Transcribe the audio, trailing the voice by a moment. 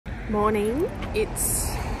Morning. It's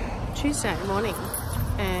Tuesday morning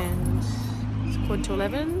and it's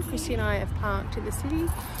 11:15. Chrissy and I have parked in the city.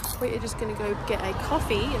 We're just going to go get a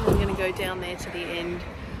coffee and then we're going to go down there to the end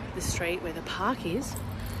of the street where the park is,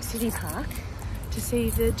 City Park, to see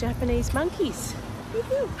the Japanese monkeys.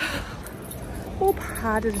 More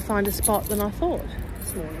harder to find a spot than I thought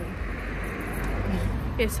this morning.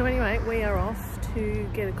 Yeah, so anyway, we are off to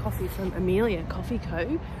get a coffee from Amelia Coffee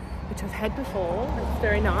Co, which I've had before. It's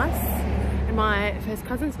very nice. And my first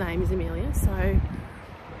cousin's name is Amelia, so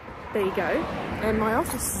there you go. And my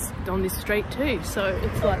office is on this street too, so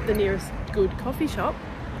it's like the nearest good coffee shop.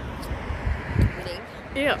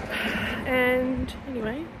 Yeah. And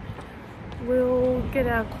anyway, we'll get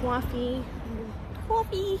our coffee, we'll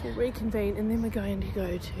reconvene, and then we're going to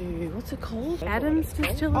go to, what's it called? Adam's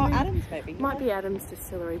Distillery? Oh, Adam's maybe. Might be Adam's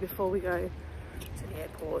Distillery before we go to the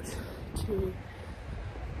airport to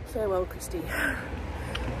farewell Christy.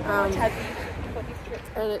 And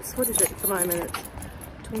it's, what is it at the moment?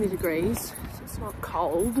 It's 20 degrees, so it's not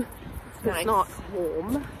cold, but it's not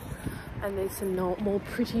warm. And there's some more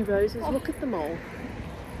pretty roses. Look at them all.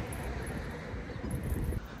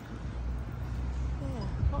 Yeah,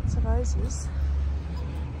 lots of roses.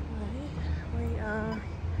 We are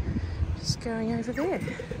just going over there.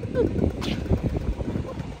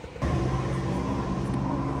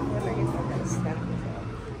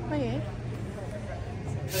 Oh yeah.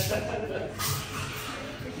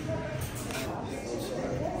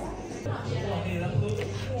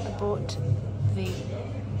 I bought the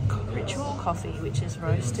Ritual coffee, which is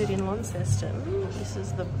roasted in Launceston. This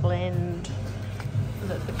is the blend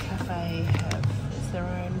that the cafe have. It's their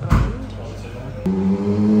own blend.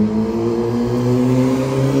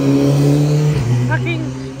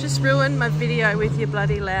 Fucking just ruined my video with your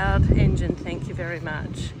bloody loud engine. Thank you very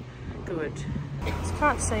much. Good. Just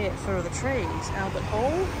can't see it for the trees. Albert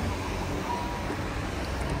Hall.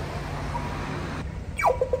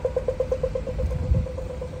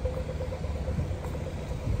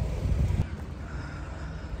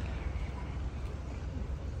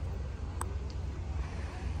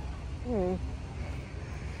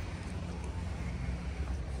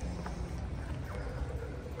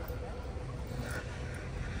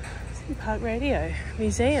 City Park Radio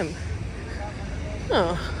Museum.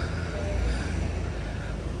 Oh.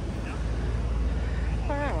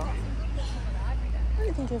 Wow. I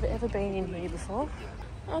don't think I've ever been in here before.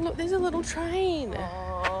 Oh look, there's a little train.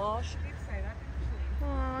 Oh, she did say that actually.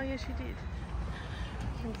 Oh, yes she did.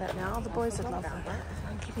 Look at that now. Oh, the boys would love that.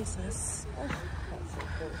 Monkey business.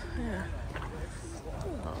 Yeah.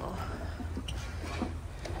 Oh.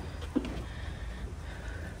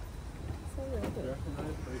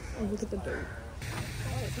 Oh, look at the boot.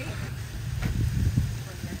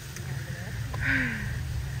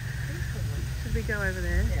 Should we go over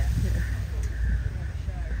there? Yeah.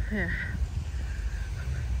 Yeah.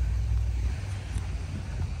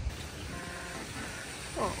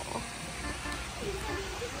 Oh.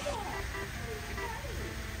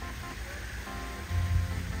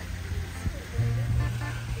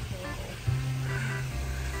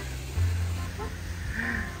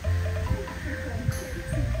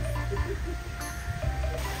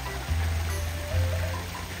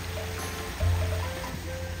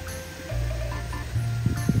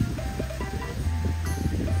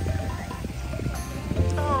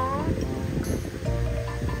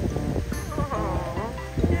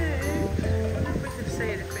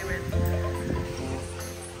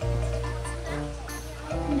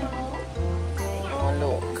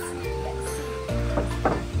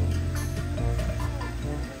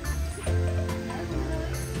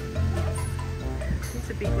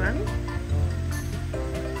 Big one.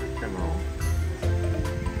 Come on.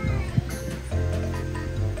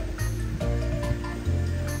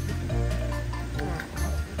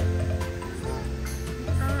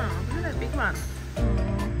 Oh, look at that big one.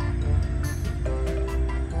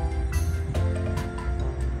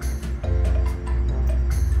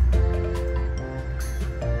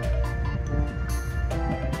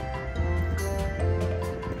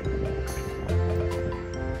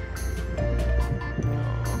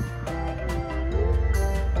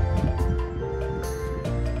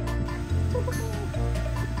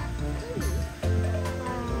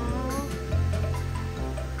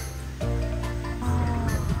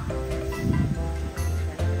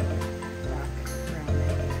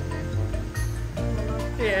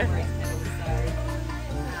 Yeah.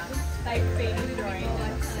 They've been enjoying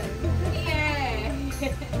it. Yeah.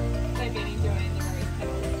 They've been enjoying the rose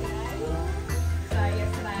petals today. So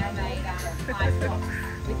yesterday I made ice blocks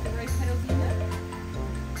with the rose petals in them.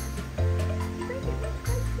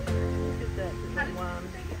 Look at that little one.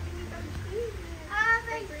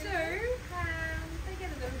 They do. They get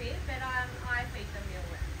a little bit, but I feed them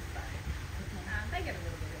mealworms, so they get a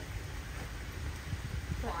little bit of.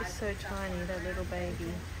 That is so tiny, that little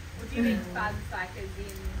baby. What do you mean bugs, like as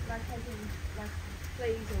in? Like as in, like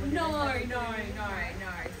fleas or? No.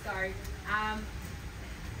 So,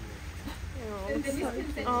 the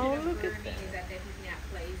misconception of grooming is that they're picking out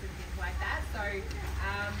fleas and things like that. So,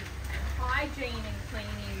 hygiene and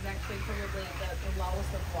cleaning is actually probably the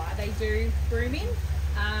lowest of why they do grooming.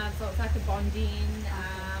 So it's like a bonding.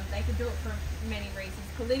 They can do it for many reasons.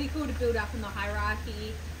 Political, to build up in the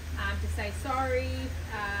hierarchy, to say sorry,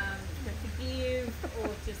 to forgive, or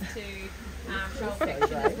just to show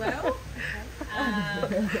affection as well,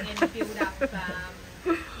 and build up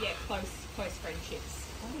close friendships.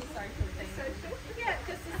 Social things. Yeah,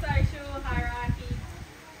 just a social hierarchy.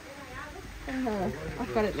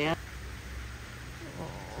 I've got it now.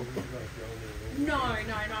 No,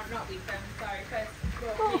 not with them. So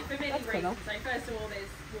for many reasons. So first of all,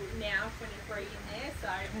 there's now 23 in there. So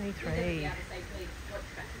 23. You're going to be able to say, please watch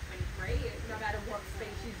back to 23. No matter what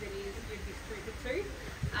species it is, you'd be restricted to.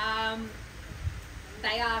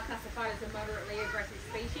 They are classified as a moderately aggressive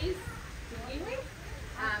species to begin with.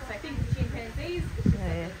 So think of chimpanzees. It's just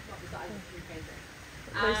not the size of a chimpanzee.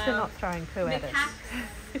 At least they're not throwing poo at us.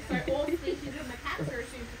 So all species of macaques are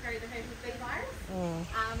assumed to carry the herpes B virus,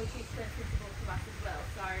 which is transmissible to us as well.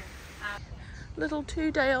 So, little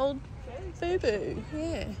 2-day-old boo-boo,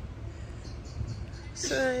 yeah.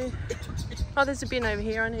 So, oh, there's a bin over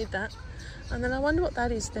here, I need that. And then I wonder what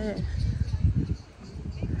that is there.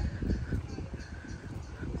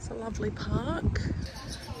 It's a lovely park.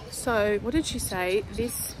 So, what did she say?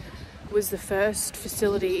 This was the first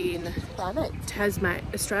facility in Tasmania,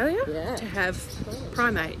 Australia, to have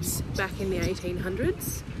primates back in the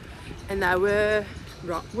 1800s. And they were,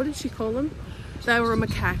 what did she call them? They were a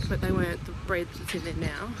macaque, but they weren't the breed that's in there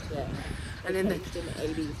now. Yeah. And then the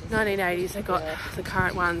 1980s, they got the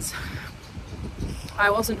current ones. I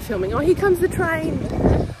wasn't filming. Oh, here comes the train.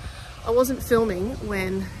 I wasn't filming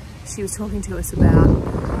when she was talking to us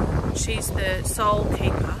about, she's the sole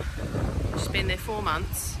keeper. She's been there 4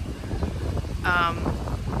 months.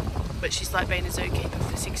 But she's like been a zookeeper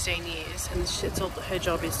for 16 years, and it's all her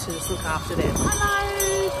job is to just look after them.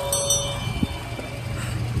 Hello!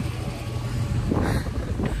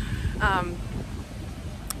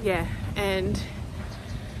 Yeah, and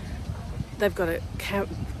they've got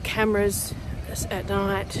cameras at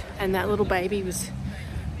night, and that little baby was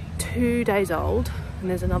 2 days old, and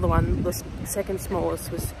there's another one, the second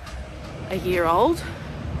smallest was a year old.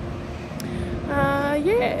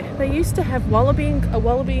 Yeah, they used to have a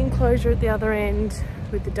wallaby enclosure at the other end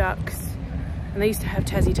with the ducks, and they used to have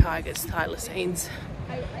Tassie tigers, thylacines,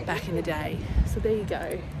 back in the day. So there you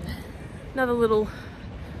go. Another little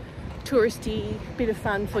touristy bit of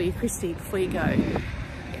fun for you, Christy, before you go.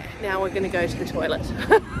 Yeah, now we're going to go to the toilet.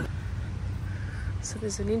 So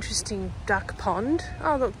there's an interesting duck pond.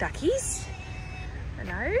 Oh, look, duckies.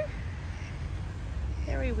 Hello.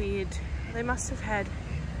 Very weird. They must have had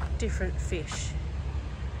different fish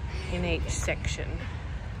in each section.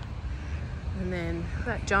 And then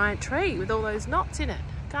that giant tree with all those knots in it.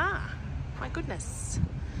 Ah, my goodness.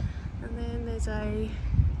 And then there's a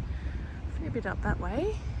fair bit up that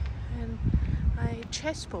way, and a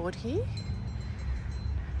chessboard here.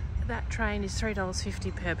 That train is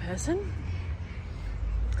 $3.50 per person.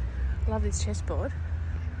 I love this chessboard.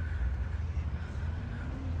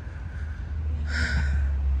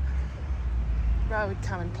 Ro would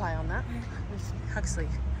come and play on that with Huxley,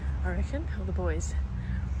 I reckon, or the boys.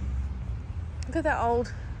 Look at that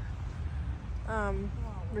old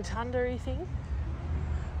rotunda-y thing.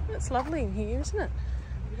 It's lovely in here, isn't it?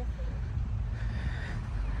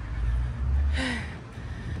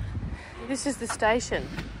 This is the station.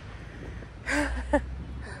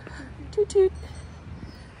 Toot toot.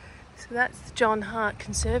 So that's the John Hart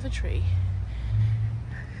Conservatory.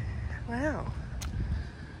 Wow.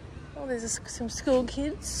 Oh, there's some school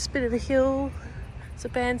kids, bit of a hill. There's a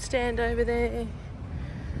bandstand over there.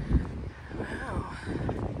 Wow.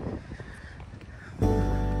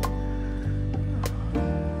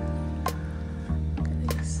 Look at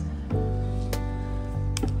this. Oh,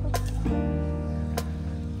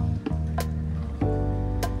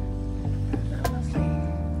 lovely.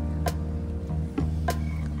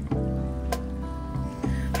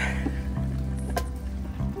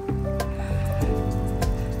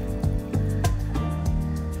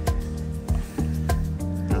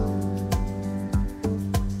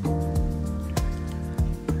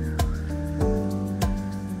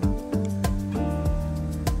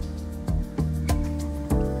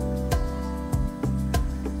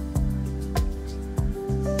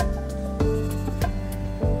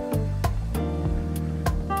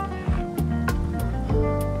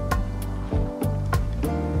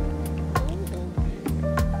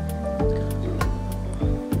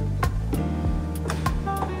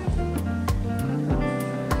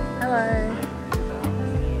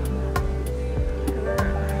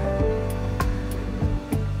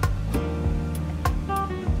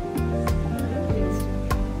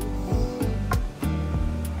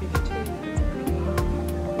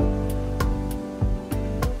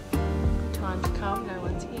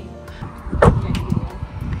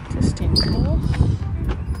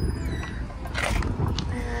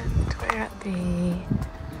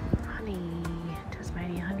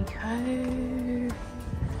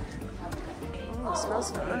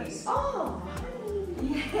 smells nice. Oh,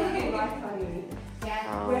 yeah. Like honey.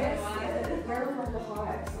 Yeah. Where are the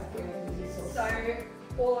hives? Like where So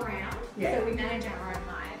all around. Yeah. So we manage our own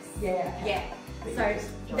hives. Yeah. Yeah.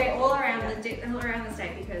 So they're all around the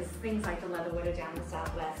state because things like the leatherwood are down the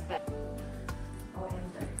southwest. But Oh,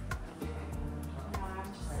 and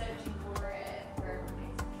I'm just searching for it wherever it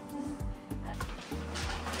is.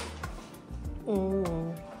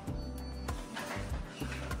 Mm.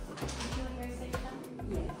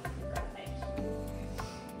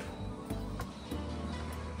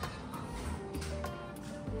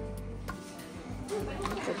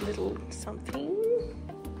 A little something.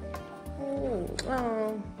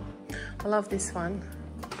 Oh, I love this one.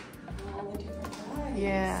 all the different hives.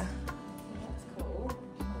 Yeah. That's cool.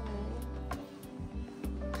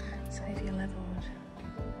 Saviour leatherwood.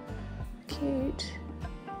 Cute.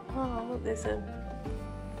 Oh, look, there's a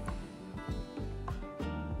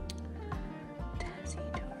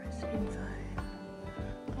Tassie tourist info.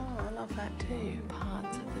 Oh, I love that too.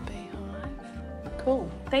 Parts of the beehive. Cool.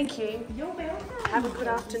 Thank you. You're welcome. Have a good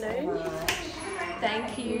afternoon.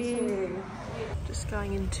 Thank you. You. Just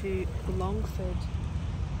going into Longford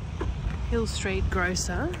Hill Street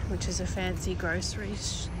Grocer, which is a fancy grocery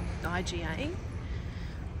IGA,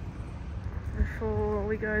 before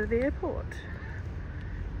we go to the airport.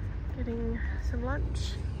 Getting some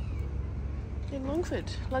lunch in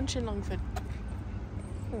Longford. Lunch in Longford.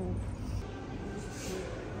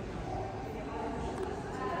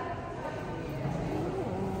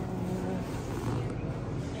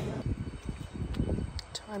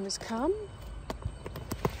 Time has come.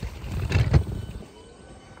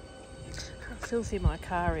 How filthy my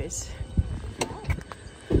car is.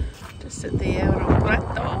 Just at the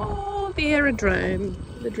aerodrome.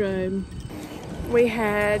 The drome. We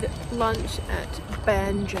had lunch at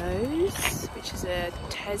Banjo's, which is a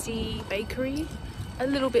Tassie bakery, a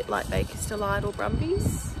little bit like Baker's Delight or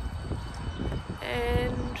Brumbies.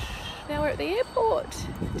 And now we're at the airport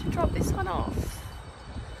to drop this one off.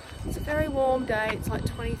 It's a very warm day, it's like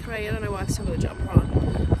 23, I don't know why I've still got a jumper on.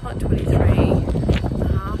 It's like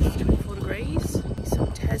 23.5, 24 degrees.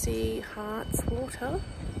 Some Tassie Hearts water.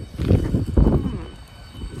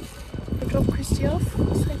 I'll drop Christy off,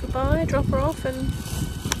 say goodbye, drop her off and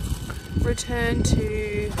return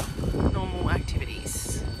to normal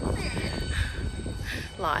activities.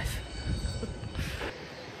 Life.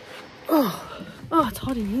 Oh, it's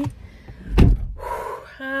hot in here.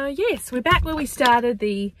 Yes, we're back where we started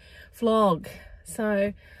the vlog.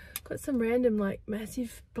 So, got some random like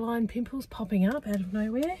massive blind pimples popping up out of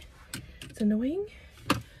nowhere. It's annoying.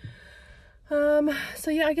 So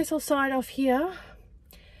yeah, I guess I'll sign off here.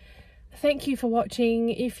 Thank you for watching.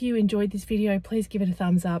 If you enjoyed this video, please give it a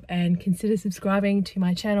thumbs up and consider subscribing to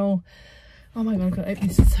my channel. Oh my god, I've got to open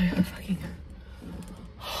this. It's so fucking...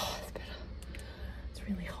 Oh, it's better. It's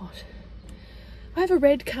really hot. I have a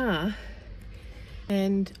red car.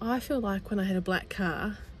 And I feel like when I had a black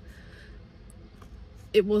car,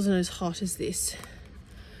 it wasn't as hot as this,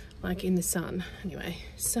 like in the sun. Anyway,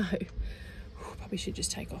 so probably should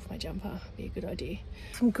just take off my jumper, be a good idea.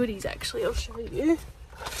 Some goodies actually, I'll show you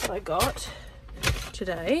what I got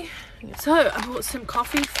today. So I bought some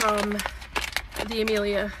coffee from the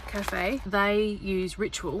Amelia Cafe. They use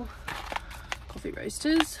Ritual coffee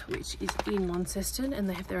roasters, which is in Launceston, and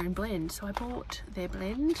they have their own blend. So I bought their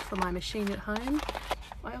blend for my machine at home.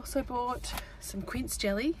 I also bought some quince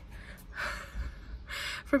jelly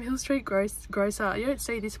from Hill Street Grocer. You don't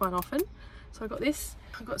see this one often, so I got this.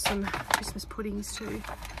 I got some Christmas puddings too,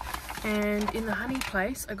 and in the honey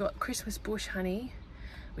place I got Christmas bush honey,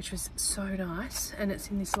 which was so nice, and it's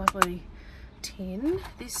in this lovely tin.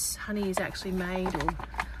 This honey is actually made or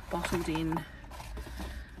bottled in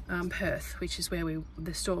Perth, which is where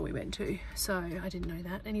the store we went to, so I didn't know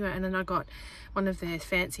that. Anyway, and then I got one of their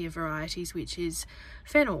fancier varieties, which is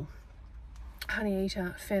fennel, honey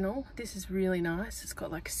eater fennel. This is really nice. It's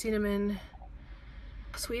got like cinnamon.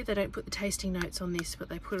 It's weird they don't put the tasting notes on this, but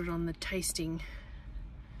they put it on the tasting.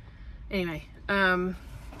 Anyway,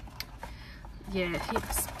 yeah,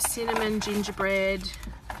 cinnamon, gingerbread.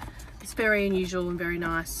 It's very unusual and very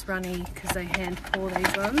nice, runny, because they hand pour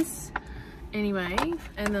these ones. Anyway,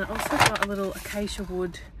 and then I also got a little acacia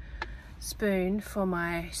wood spoon for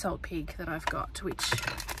my salt pig that I've got, which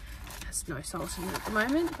has no salt in it at the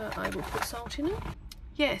moment, but I will put salt in it.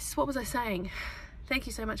 Yes, what was I saying? Thank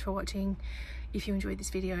you so much for watching. If you enjoyed this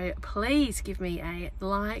video, please give me a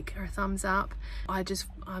like or a thumbs up. I'm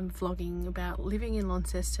vlogging about living in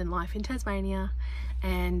Launceston, life in Tasmania,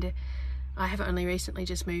 and I have only recently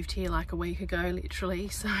just moved here like a week ago, literally,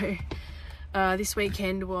 so This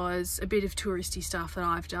weekend was a bit of touristy stuff that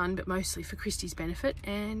I've done, but mostly for Christy's benefit.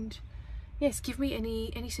 And yes, give me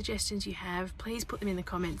any suggestions you have. Please put them in the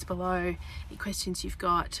comments below. Any questions you've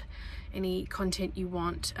got, any content you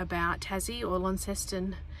want about Tassie or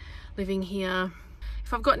Launceston, living here.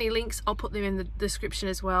 If I've got any links, I'll put them in the description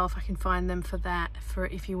as well, if I can find them for that, for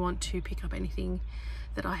if you want to pick up anything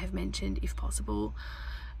that I have mentioned, if possible.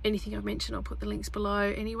 Anything I've mentioned, I'll put the links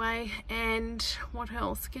below anyway. And what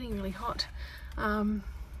else? Getting really hot.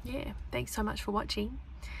 Yeah, thanks so much for watching,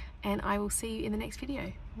 and I will see you in the next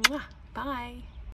video. Mwah! Bye.